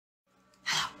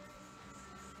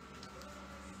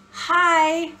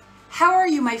Hi, how are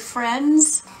you, my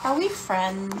friends? Are we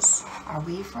friends? Are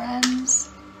we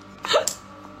friends?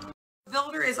 The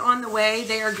builder is on the way.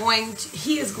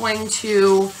 He is going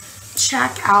to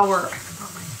check our, I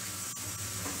forgot my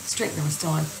straightener was still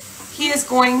on. He is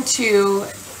going to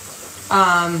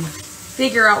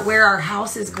figure out where our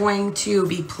house is going to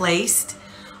be placed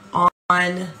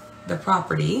on the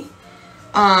property.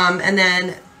 And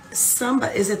then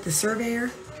is it the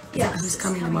surveyor? Yeah, who's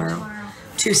coming tomorrow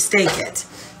to stake it.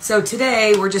 So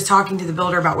today we're just talking to the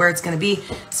builder about where it's going to be.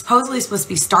 Supposedly it's supposed to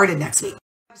be started next week.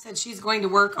 Deb said she's going to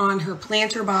work on her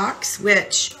planter box,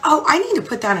 which, I need to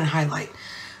put that in highlight.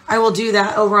 I will do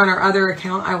that over on our other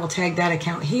account. I will tag that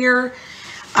account here.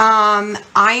 I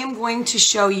am going to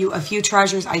show you a few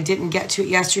treasures. I didn't get to it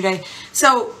yesterday.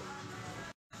 So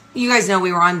you guys know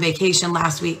we were on vacation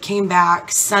last week, came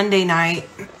back Sunday night.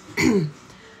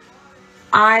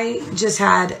 I just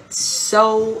had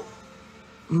so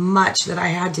much that I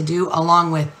had to do,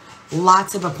 along with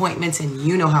lots of appointments, and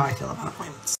you know how I feel about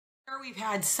appointments. We've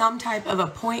had some type of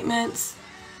appointments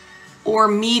or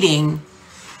meeting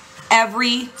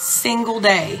every single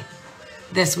day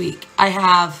this week. I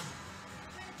have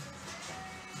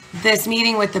this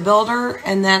meeting with the builder,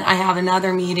 and then I have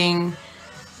another meeting,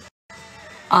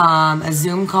 a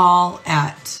Zoom call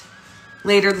at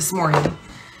later this morning.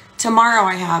 Tomorrow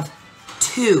I have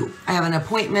 2. I have an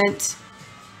appointment.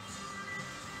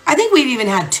 I think we've even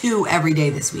had 2 every day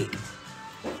this week.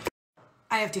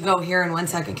 I have to go here in 1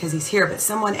 second because he's here, but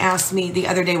someone asked me the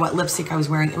other day what lipstick I was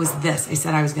wearing. It was this. I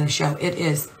said I was going to show. It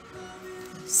is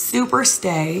Super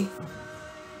Stay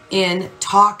in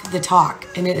Talk the Talk,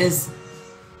 and it's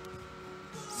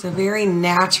a very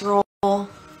natural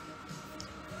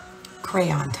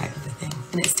crayon type of a thing,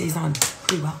 and it stays on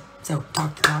pretty well. So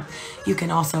Talk the Talk. You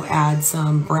can also add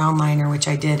some brown liner, which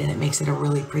I did, and it makes it a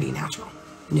really pretty natural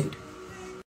nude.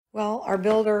 Well, our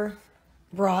builder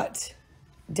brought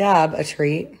Deb a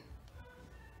treat.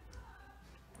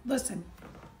 Listen,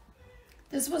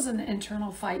 this was an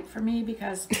internal fight for me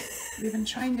because we've been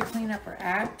trying to clean up our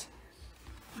act,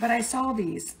 but I saw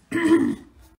these.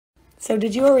 So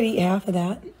did you already eat half of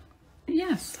that?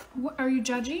 Yes. Are you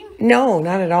judging? No,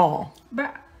 not at all.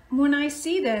 But when I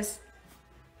see this,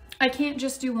 I can't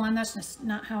just do one. That's just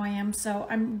not how I am. So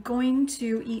I'm going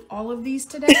to eat all of these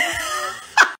today.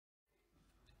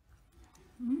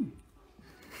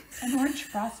 An orange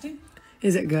frosting.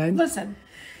 Is it good? Listen.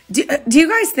 Do you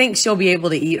guys think she'll be able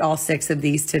to eat all 6 of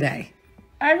these today?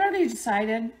 I've already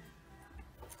decided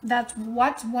that's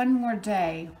what's one more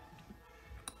day.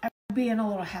 I'm being a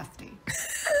little hefty.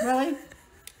 Really?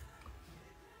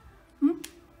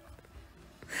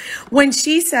 When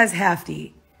she says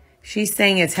hefty, she's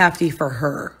saying it's hefty for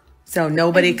her. So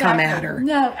nobody come at her.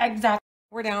 No, exactly.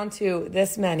 We're down to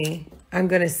this many. I'm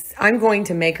going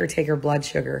to make her take her blood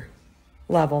sugar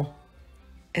level,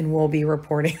 and we'll be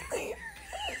reporting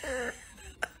later.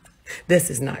 This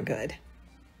is not good.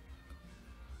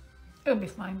 It'll be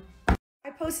fine.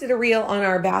 I posted a reel on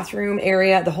our bathroom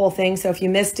area, the whole thing. So if you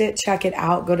missed it, check it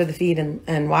out. Go to the feed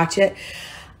and watch it.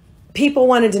 People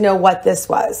wanted to know what this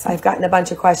was. I've gotten a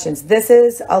bunch of questions. This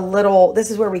is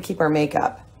where we keep our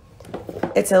makeup.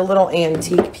 It's a little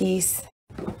antique piece.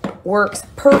 Works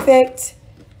perfect.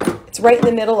 It's right in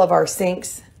the middle of our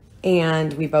sinks.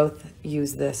 And we both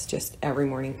use this just every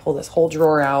morning. Pull this whole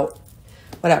drawer out.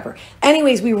 Whatever.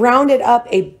 Anyways, we rounded up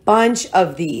a bunch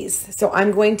of these. So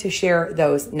I'm going to share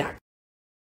those next.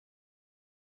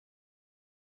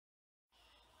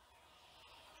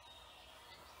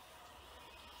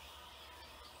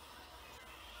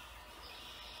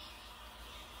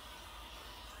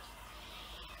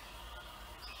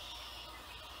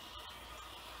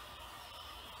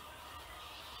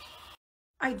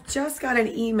 I just got an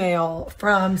email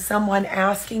from someone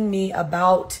asking me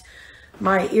about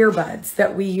my earbuds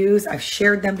that we use. I've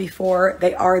shared them before.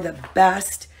 They are the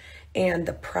best, and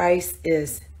the price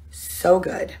is so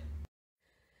good.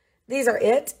 These are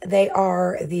it. They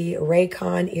are the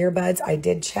Raycon earbuds. I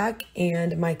did check,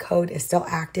 and my code is still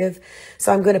active.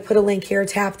 So I'm going to put a link here,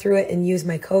 tap through it, and use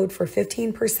my code for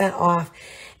 15% off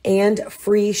and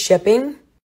free shipping.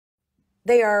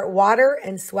 They are water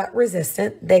and sweat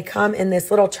resistant. They come in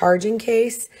this little charging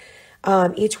case.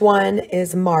 Each one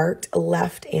is marked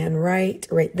left and right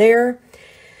there.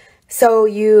 So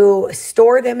you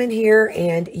store them in here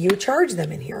and you charge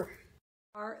them in here.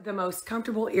 Are the most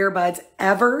comfortable earbuds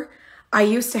ever. I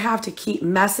used to have to keep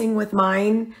messing with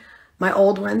my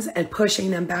old ones, and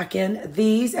pushing them back in.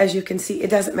 These, as you can see,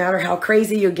 it doesn't matter how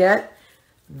crazy you get,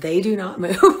 they do not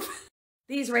move.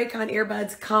 These Raycon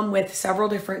earbuds come with several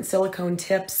different silicone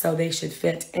tips, so they should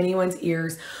fit anyone's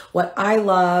ears. What I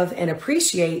love and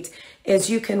appreciate is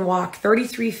you can walk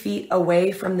 33 feet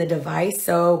away from the device.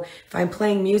 So if I'm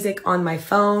playing music on my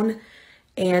phone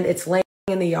and it's laying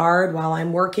in the yard while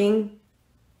I'm working,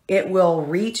 it will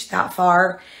reach that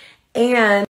far.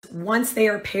 And once they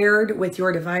are paired with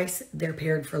your device, they're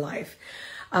paired for life.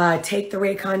 Take the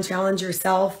Raycon challenge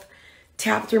yourself.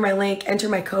 Tap through my link, enter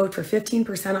my code for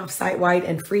 15% off site-wide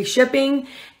and free shipping.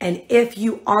 And if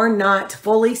you are not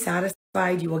fully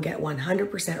satisfied, you will get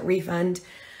 100% refund.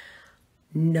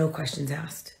 No questions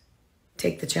asked.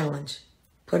 Take the challenge.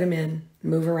 Put them in,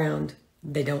 move around.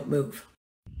 They don't move.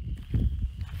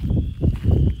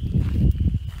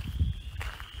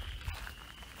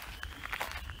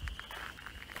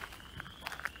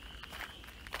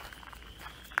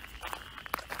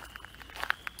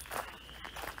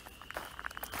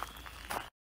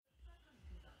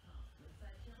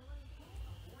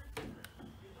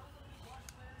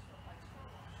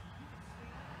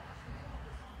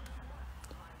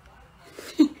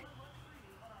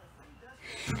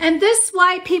 And this is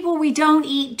why people, we don't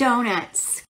eat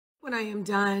donuts. When I am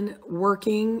done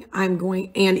working, I'm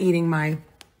going and eating my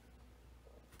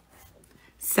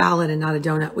salad and not a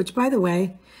donut, which by the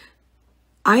way,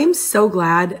 I am so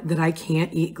glad that I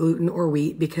can't eat gluten or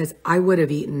wheat because I would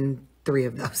have eaten 3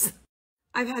 of those.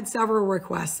 I've had several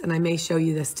requests and I may show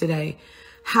you this today,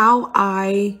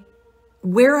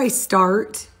 where I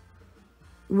start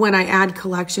when I add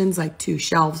collections like to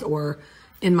shelves or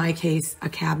in my case, a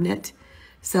cabinet.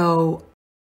 So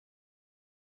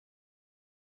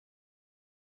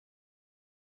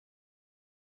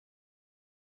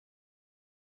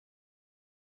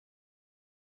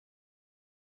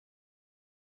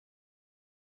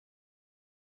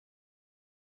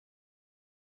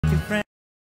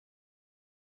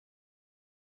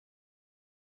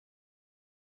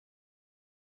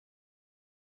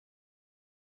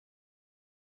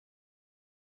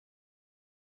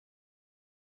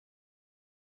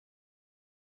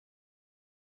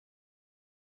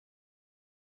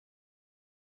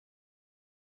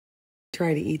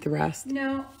try to eat the rest.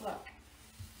 No, look.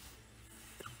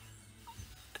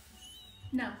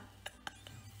 No.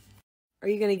 Are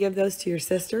you going to give those to your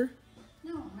sister?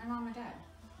 No, my mom and dad.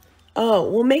 Oh,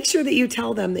 well, make sure that you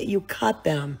tell them that you cut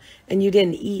them and you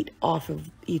didn't eat off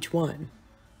of each one.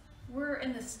 We're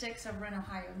in the sticks of Ren,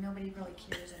 Ohio. Nobody really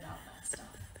cares about that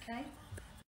stuff, okay?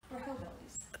 We're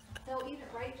hillbillies. They'll eat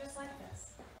it right just like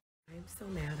this. I'm so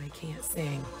mad I can't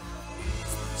sing.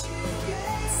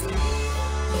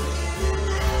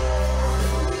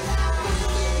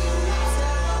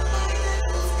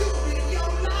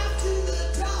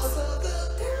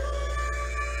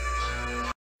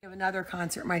 We have another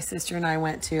concert my sister and I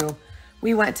went to.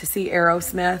 We went to see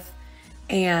Aerosmith,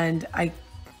 and I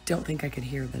don't think I could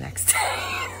hear the next day.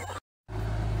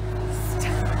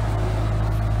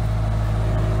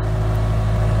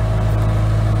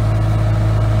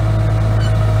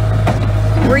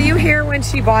 Were you here when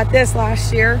she bought this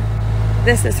last year?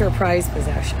 This is her prized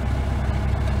possession.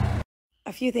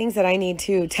 A few things that I need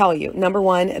to tell you. Number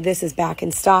one, this is back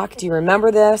in stock. Do you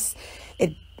remember this?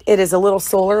 It is a little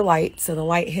solar light, so the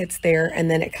light hits there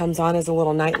and then it comes on as a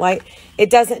little night light.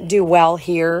 It doesn't do well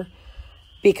here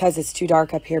because it's too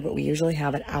dark up here, but we usually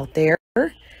have it out there.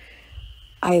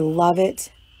 I love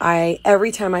it.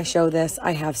 Every time I show this,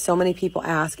 I have so many people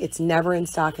ask. It's never in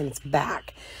stock and it's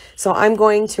back. So I'm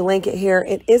going to link it here.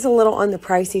 It is a little on the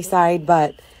pricey side,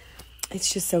 but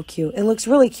it's just so cute. It looks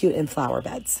really cute in flower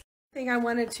beds. Thing I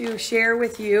wanted to share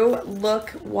with you, look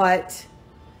what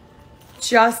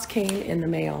just came in the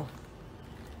mail.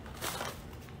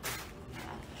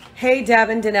 Hey, Deb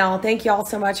and Danelle, thank you all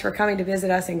so much for coming to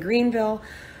visit us in Greenville.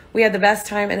 We had the best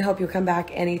time and hope you'll come back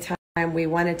anytime. We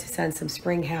wanted to send some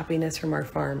spring happiness from our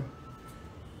farm.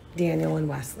 Daniel and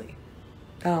Wesley.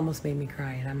 That almost made me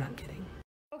cry, and I'm not kidding.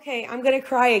 Okay, I'm gonna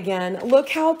cry again. Look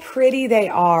how pretty they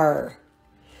are.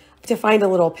 I have to find a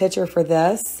little picture for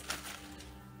this.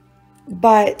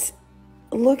 But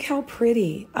look how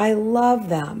pretty. I love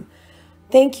them.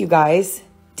 Thank you, guys.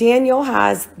 Daniel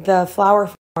has the flower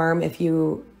farm. If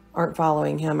you aren't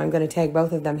following him, I'm going to tag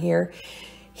both of them here.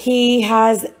 He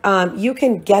has, you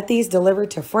can get these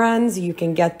delivered to friends. You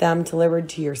can get them delivered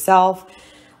to yourself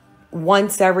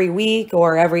once every week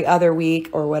or every other week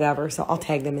or whatever. So I'll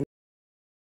tag them in.